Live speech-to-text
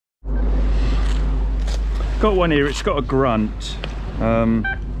Got one here, it's got a grunt. I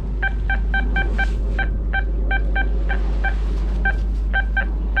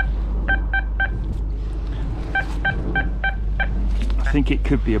think it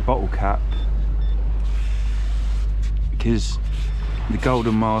could be a bottle cap, because the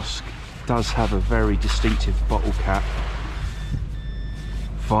golden mask does have a very distinctive bottle cap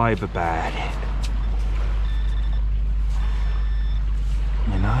vibe about it,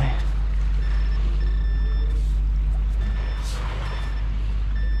 you know.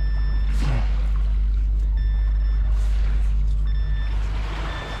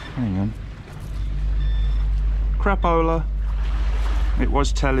 Hang on. Crapola. It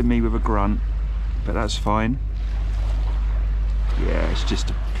was telling me with a grunt, but that's fine. Yeah, it's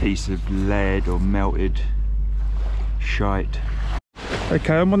just a piece of lead or melted shite.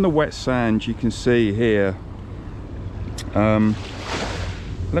 Okay, I'm on the wet sand, you can see here.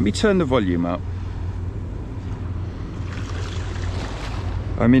 Let me turn the volume up.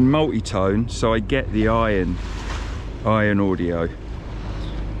 I'm in multi-tone, so I get the iron audio.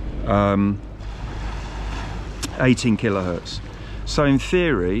 18 kilohertz. So in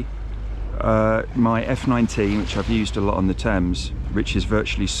theory, my F19, which I've used a lot on the Thames, which is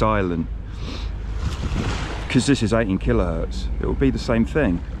virtually silent, because this is 18 kilohertz, it will be the same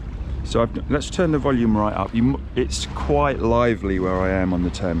thing. So let's turn the volume right up. It's quite lively where I am on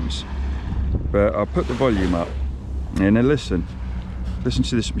the Thames, but I'll put the volume up and then listen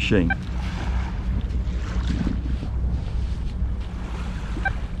to this machine.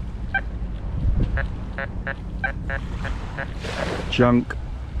 Junk.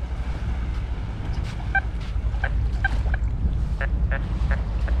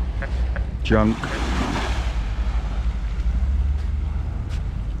 Junk.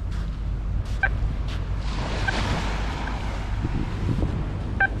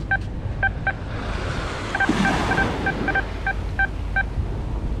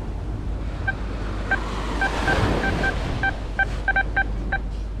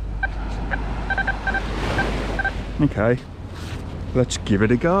 Okay, let's give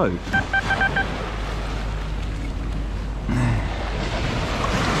it a go.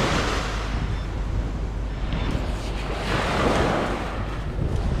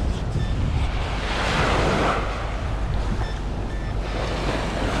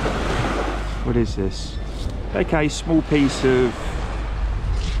 What is this? Okay, small piece of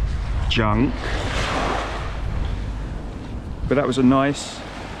junk, but that was a nice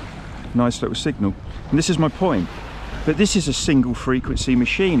little signal. And this is my point. But this is a single frequency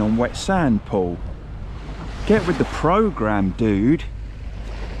machine on wet sand, Paul. Get with the program, dude.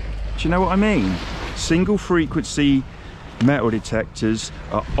 Do you know what I mean? Single frequency metal detectors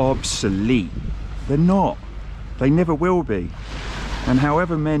are obsolete. They're not. They never will be. And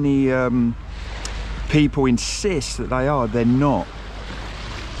however many people insist that they are, they're not.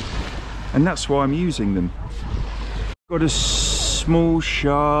 And that's why I'm using them. Got a small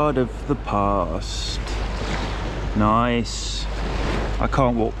shard of the past. Nice. I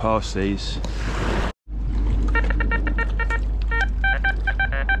can't walk past these.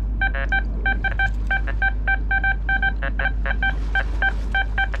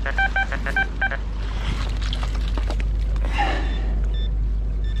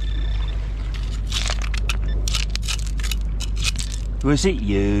 Was it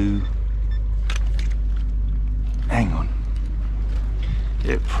you? Hang on.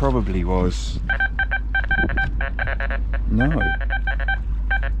 It probably was. No.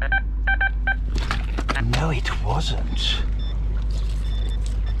 No, it wasn't.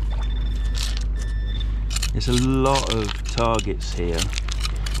 There's a lot of targets here.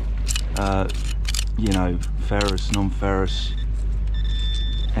 You know, ferrous, non-ferrous.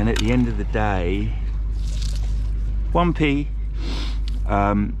 And at the end of the day, 1p,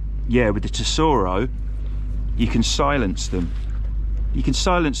 yeah, with the Tesoro, you can silence them. You can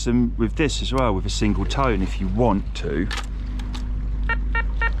silence them with this as well, with a single tone if you want to.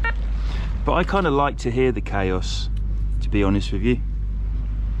 But I kind of like to hear the chaos, to be honest with you.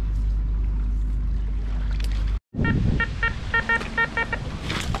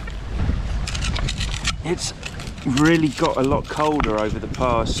 It's really got a lot colder over the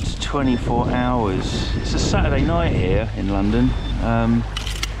past 24 hours. It's a Saturday night here in London.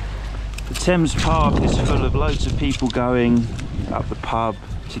 The Thames Park is full of loads of people going up the pub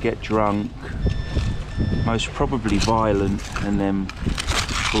to get drunk, most probably violent, and then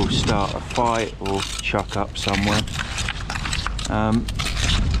will start a fight or chuck up somewhere.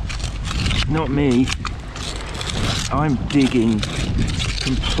 Not me. I'm digging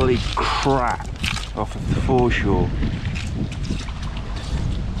complete crap off of the foreshore,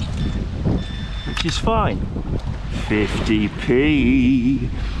 which is fine. 50p.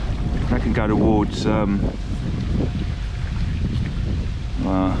 That can go towards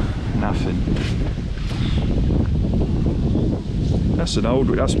nothing. That's an old,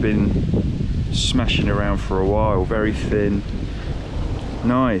 that's been smashing around for a while, very thin.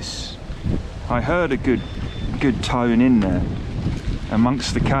 Nice. I heard a good tone in there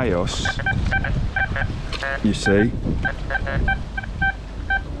amongst the chaos, you see.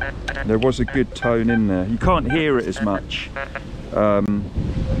 There was a good tone in there. You can't hear it as much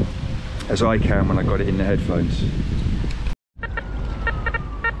as I can when I got it in the headphones.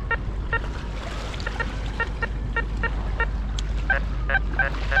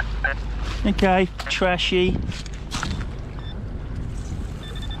 Okay, trashy.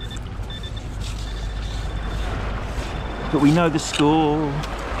 But we know the score.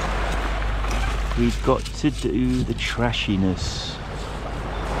 We've got to do the trashiness.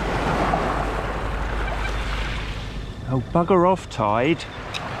 Oh, bugger off, Tide.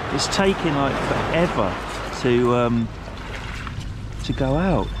 It's taking like forever to go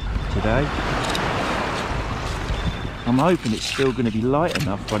out today. I'm hoping it's still going to be light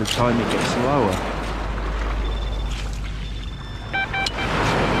enough by the time it gets lower.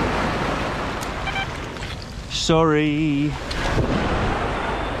 Sorry.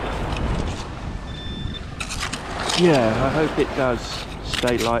 Yeah, I hope it does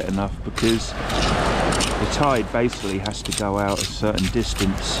stay light enough, because the tide basically has to go out a certain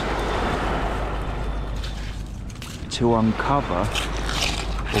distance to uncover,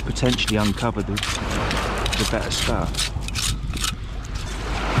 or potentially uncover the better stuff.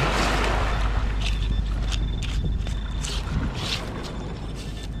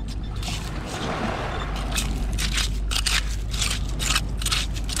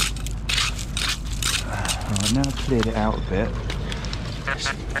 Right, now I've cleared it out a bit.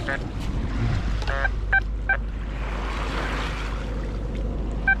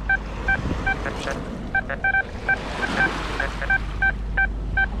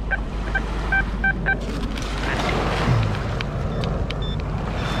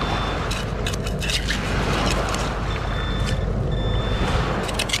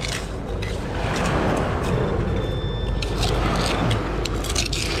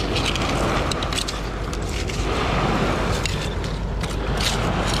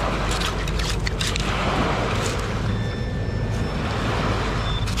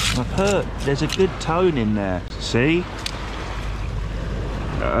 There's a good tone in there, see?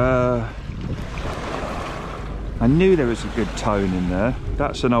 I knew there was a good tone in there.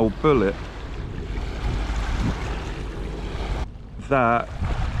 That's an old bullet. That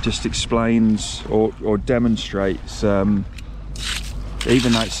just explains or demonstrates, even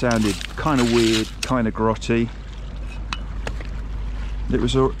though it sounded kind of weird, kind of grotty, there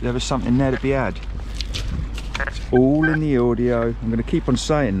was something there to be had. All in the audio. I'm going to keep on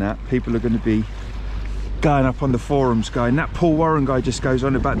saying that. People are going to be going up on the forums going, that Paul Warren guy just goes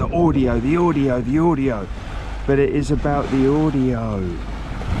on about the audio, the audio, the audio. But it is about the audio.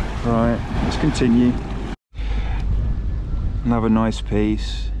 Right, let's continue. Another nice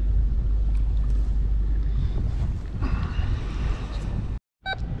piece.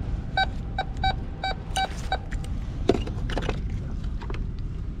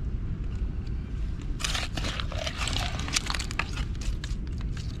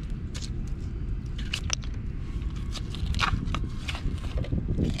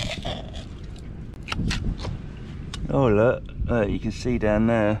 Oh look, you can see down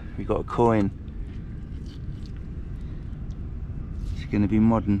there we got a coin. It's going to be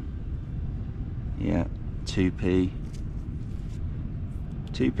modern. Yeah, 2p.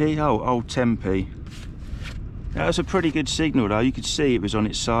 2p? Oh, 10p. That was a pretty good signal though. You could see it was on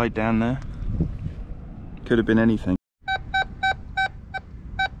its side down there. Could have been anything.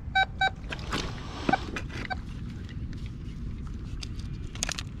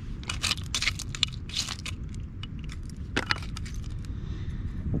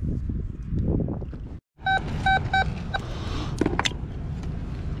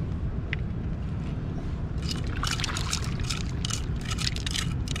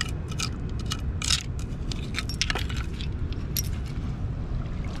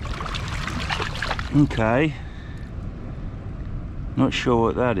 Okay, not sure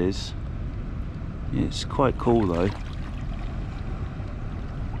what that is. It's quite cool though.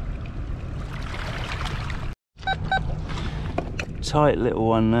 Tight little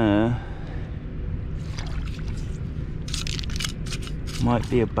one there. Might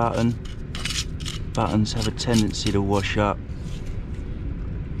be a button. Buttons have a tendency to wash up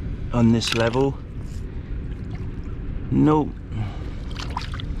on this level. Nope.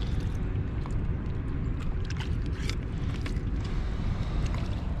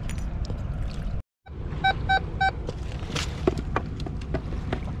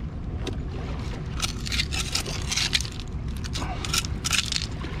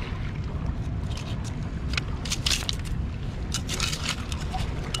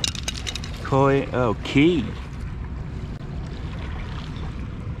 Oh, key.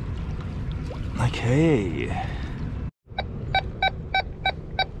 Okay.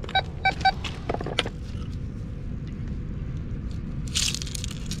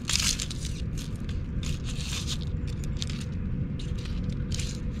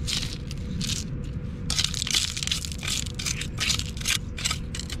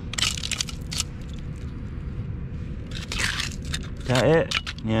 That it?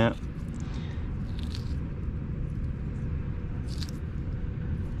 Yeah.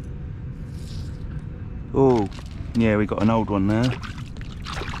 Oh, yeah, we got an old one there.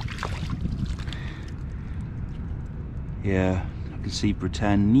 Yeah, I can see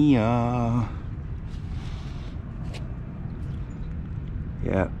Britannia.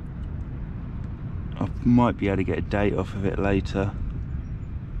 Yeah. I might be able to get a date off of it later.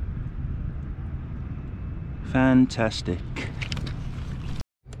 Fantastic.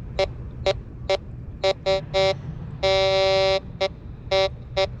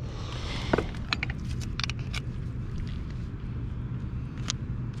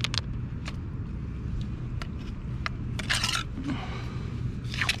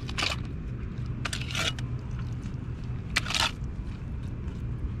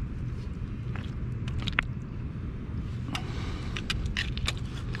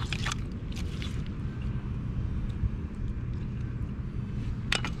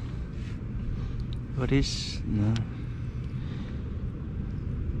 What is, no.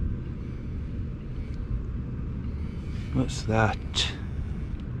 What's that?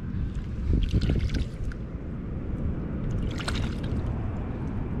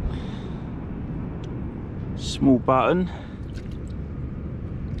 Small button.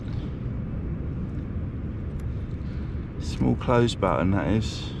 Small close button, that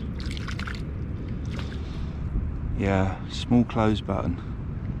is. Yeah, small close button.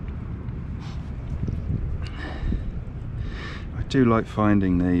 I do like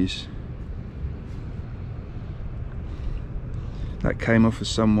finding these. That came off of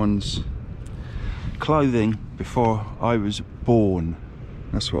someone's clothing before I was born.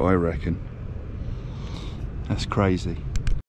 That's what I reckon. That's crazy.